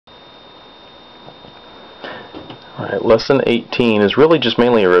Alright, lesson 18 is really just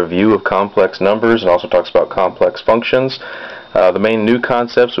mainly a review of complex numbers and also talks about complex functions. The main new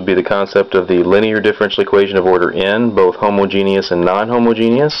concepts would be the concept of the linear differential equation of order n, both homogeneous and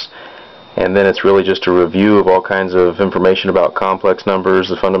non-homogeneous. And then it's really just a review of all kinds of information about complex numbers,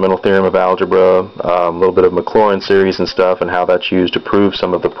 the fundamental theorem of algebra, a little bit of Maclaurin series and stuff, and how that's used to prove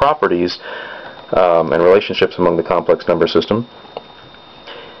some of the properties and relationships among the complex number system.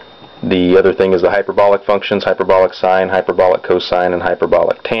 The other thing is the hyperbolic functions, hyperbolic sine, hyperbolic cosine, and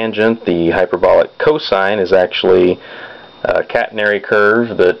hyperbolic tangent. The hyperbolic cosine is actually a catenary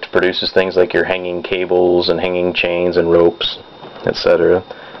curve that produces things like your hanging cables and hanging chains and ropes, etc.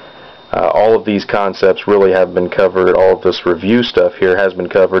 All of these concepts really have been covered, all of this review stuff here has been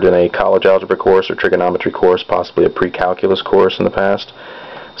covered in a college algebra course or trigonometry course, possibly a pre-calculus course in the past.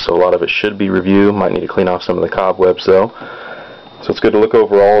 So a lot of it should be review. Might need to clean off some of the cobwebs though. So it's good to look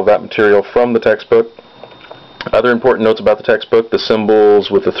over all of that material from the textbook. Other important notes about the textbook: the symbols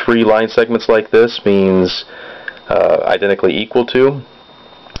with the 3 line segments like this means identically equal to,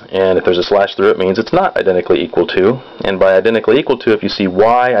 and if there's a slash through it means it's not identically equal to. And by identically equal to, if you see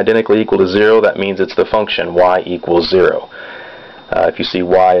y identically equal to 0, that means it's the function y equals 0. If you see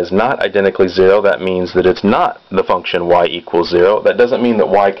y is not identically 0, that means that it's not the function y equals 0. That doesn't mean that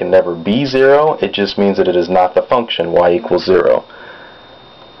y can never be 0, it just means that it is not the function y equals 0.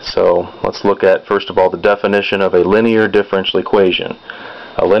 So let's look at, first of all, the definition of a linear differential equation.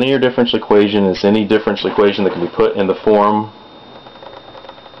 A linear differential equation is any differential equation that can be put in the form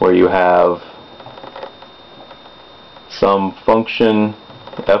where you have some function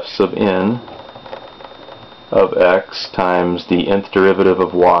f sub n of x times the nth derivative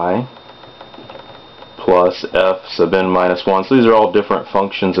of y plus f sub n minus 1. So these are all different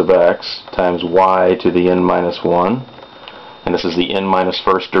functions of x times y to the n minus 1. And this is the n minus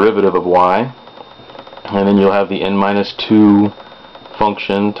first derivative of y. And then you'll have the n minus 2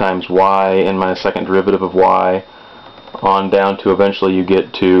 function times y, n minus second derivative of y, on down to eventually you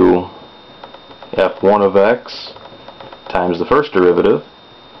get to f1 of x times the first derivative,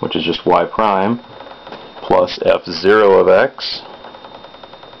 which is just y prime, plus f0 of x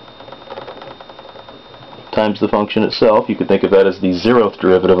times the function itself. You could think of that as the 0th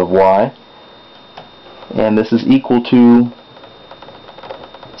derivative of y. And this is equal to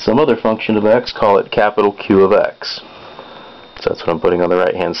some other function of x, call it capital Q of x. So that's what I'm putting on the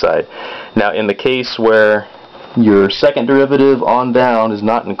right hand side. Now in the case where your second derivative on down is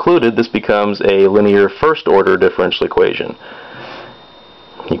not included, this becomes a linear first order differential equation.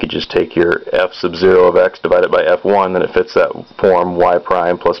 You could just take your f sub 0 of x divided by f1, then it fits that form, y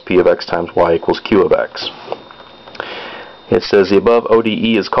prime plus p of x times y equals q of x. It says the above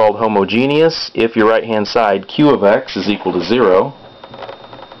ODE is called homogeneous if your right hand side q of x is equal to 0,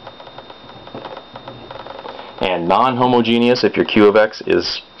 and non-homogeneous if your q of x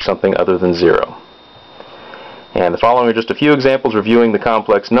is something other than 0. And the following are just a few examples reviewing the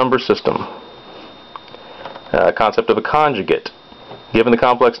complex number system. Concept of a conjugate. Given the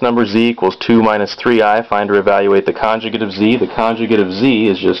complex number z equals 2 minus 3i, find or evaluate the conjugate of z. The conjugate of z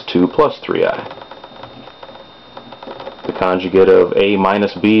is just 2 plus 3i. The conjugate of a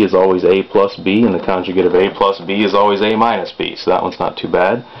minus b is always a plus b, and the conjugate of a plus b is always a minus b, so that one's not too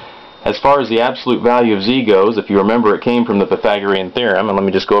bad. As far as the absolute value of z goes, if you remember, it came from the Pythagorean theorem, and let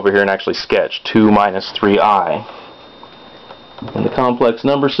me just go over here and actually sketch 2 minus 3i. In the complex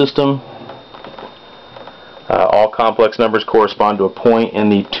number system, all complex numbers correspond to a point in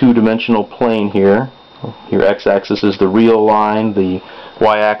the two-dimensional plane here. Your x-axis is the real line, the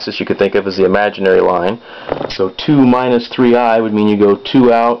y-axis you could think of as the imaginary line. So 2 minus 3i would mean you go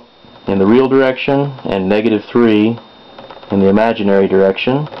 2 out in the real direction and negative 3 in the imaginary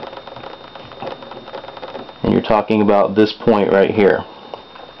direction. And you're talking about this point right here.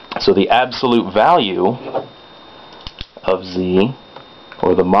 So the absolute value of z,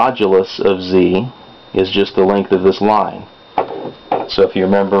 or the modulus of z, is just the length of this line. So if you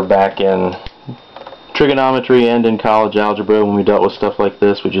remember back in trigonometry and in college algebra, when we dealt with stuff like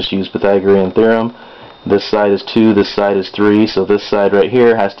this, we just used Pythagorean theorem. This side is 2, this side is 3, so this side right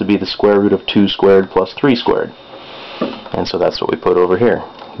here has to be the square root of 2 squared plus 3 squared. And so that's what we put over here.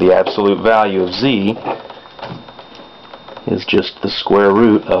 The absolute value of z is just the square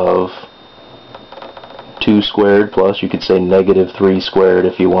root of 2 squared plus, you could say negative 3 squared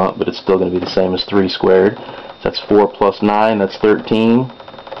if you want, but it's still going to be the same as 3 squared. That's 4 plus 9, that's 13.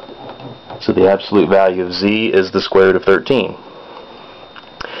 So the absolute value of z is the square root of 13.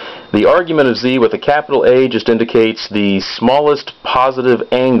 The argument of z with a capital A just indicates the smallest positive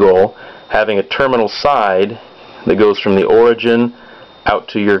angle having a terminal side that goes from the origin out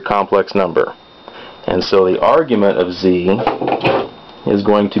to your complex number. And so the argument of z is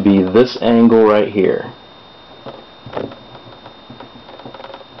going to be this angle right here.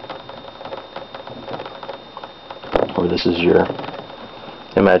 Or this is your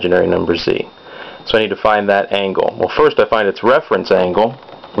imaginary number z. So I need to find that angle. Well, first I find its reference angle,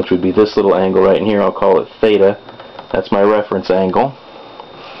 which would be this little angle right in here. I'll call it theta. That's my reference angle.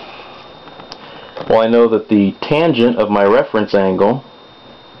 Well, I know that the tangent of my reference angle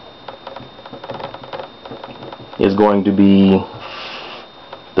is going to be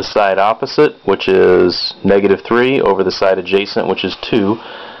the side opposite, which is -3, over the side adjacent, which is 2.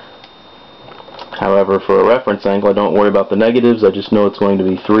 However, for a reference angle, I don't worry about the negatives. I just know it's going to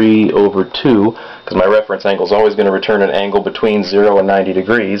be 3 over 2, because my reference angle is always going to return an angle between 0 and 90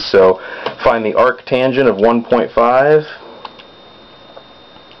 degrees. So find the arc tangent of 1.5,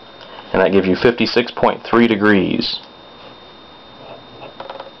 and that gives you 56.3 degrees,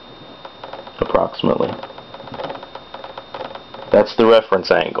 approximately. That's the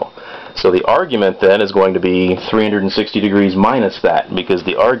reference angle. So the argument then is going to be 360 degrees minus that, because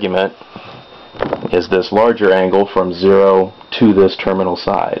the argument is this larger angle from 0 to this terminal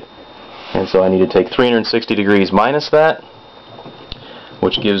side. And so I need to take 360 degrees minus that,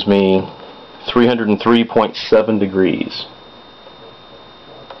 which gives me 303.7 degrees.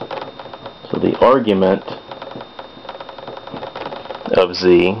 So the argument of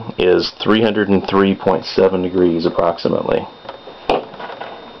z is 303.7 degrees approximately.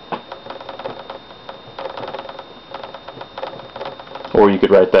 Or you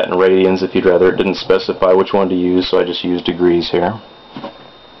could write that in radians if you'd rather. It didn't specify which one to use, so I just used degrees here.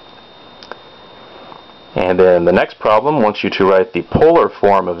 And then the next problem wants you to write the polar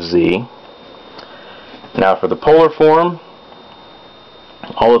form of z. Now for the polar form,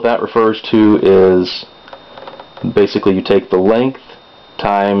 all that refers to is basically you take the length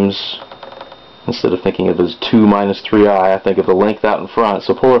times, instead of thinking of it as 2 minus 3i, I think of the length out in front.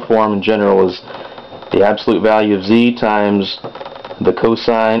 So polar form in general is the absolute value of z times the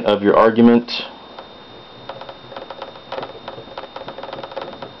cosine of your argument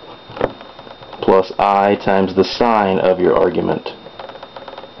plus I times the sine of your argument.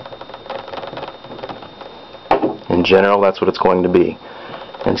 In general, that's what it's going to be.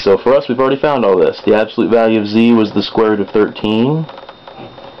 And so for us, we've already found all this. The absolute value of z was the square root of 13.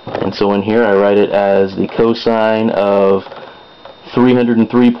 And so in here I write it as the cosine of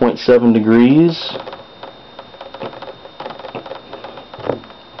 303.7 degrees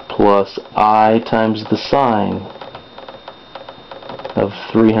plus I times the sine of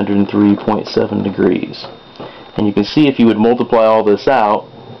 303.7 degrees. And you can see if you would multiply all this out,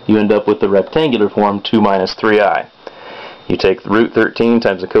 you end up with the rectangular form 2 minus 3i. You take root 13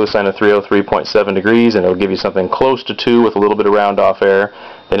 times the cosine of 303.7 degrees, and it'll give you something close to 2 with a little bit of round-off error.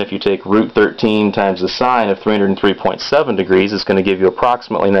 Then if you take root 13 times the sine of 303.7 degrees, it's going to give you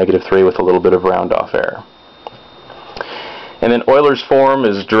approximately -3 with a little bit of round-off error. And then Euler's form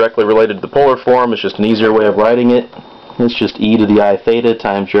is directly related to the polar form. It's just an easier way of writing it. It's just e to the I theta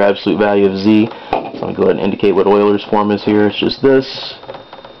times your absolute value of z. So I'm going to go ahead and indicate what Euler's form is here. It's just this,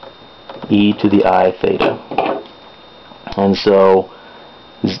 e to the I theta. And so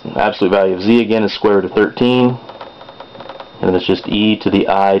absolute value of z again is square root of 13. And it's just e to the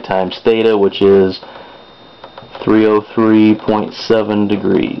I times theta, which is 303.7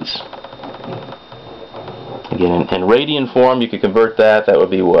 degrees. Again, in radian form, you could convert that. That would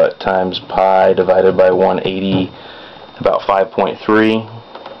be what? Times pi divided by 180, about 5.3.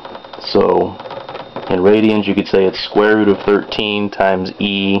 So in radians, you could say it's square root of 13 times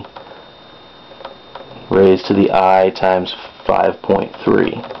e raised to the I times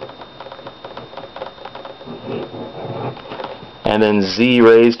 5.3. And then z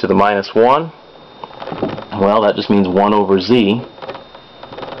raised to the -1. Well, that just means 1 over z.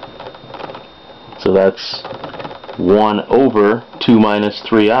 So that's 1 over 2 minus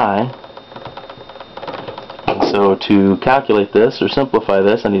 3i. And so to calculate this, or simplify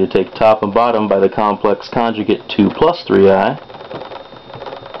this, I need to take top and bottom by the complex conjugate 2 plus 3i,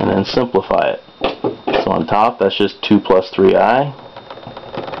 and then simplify it. So on top, that's just 2 plus 3i.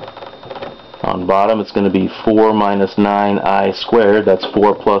 On bottom, it's going to be 4 minus 9i squared. That's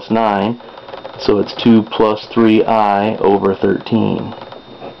 4 plus 9. So it's 2 plus 3i over 13.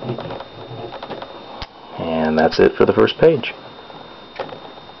 And that's it for the first page.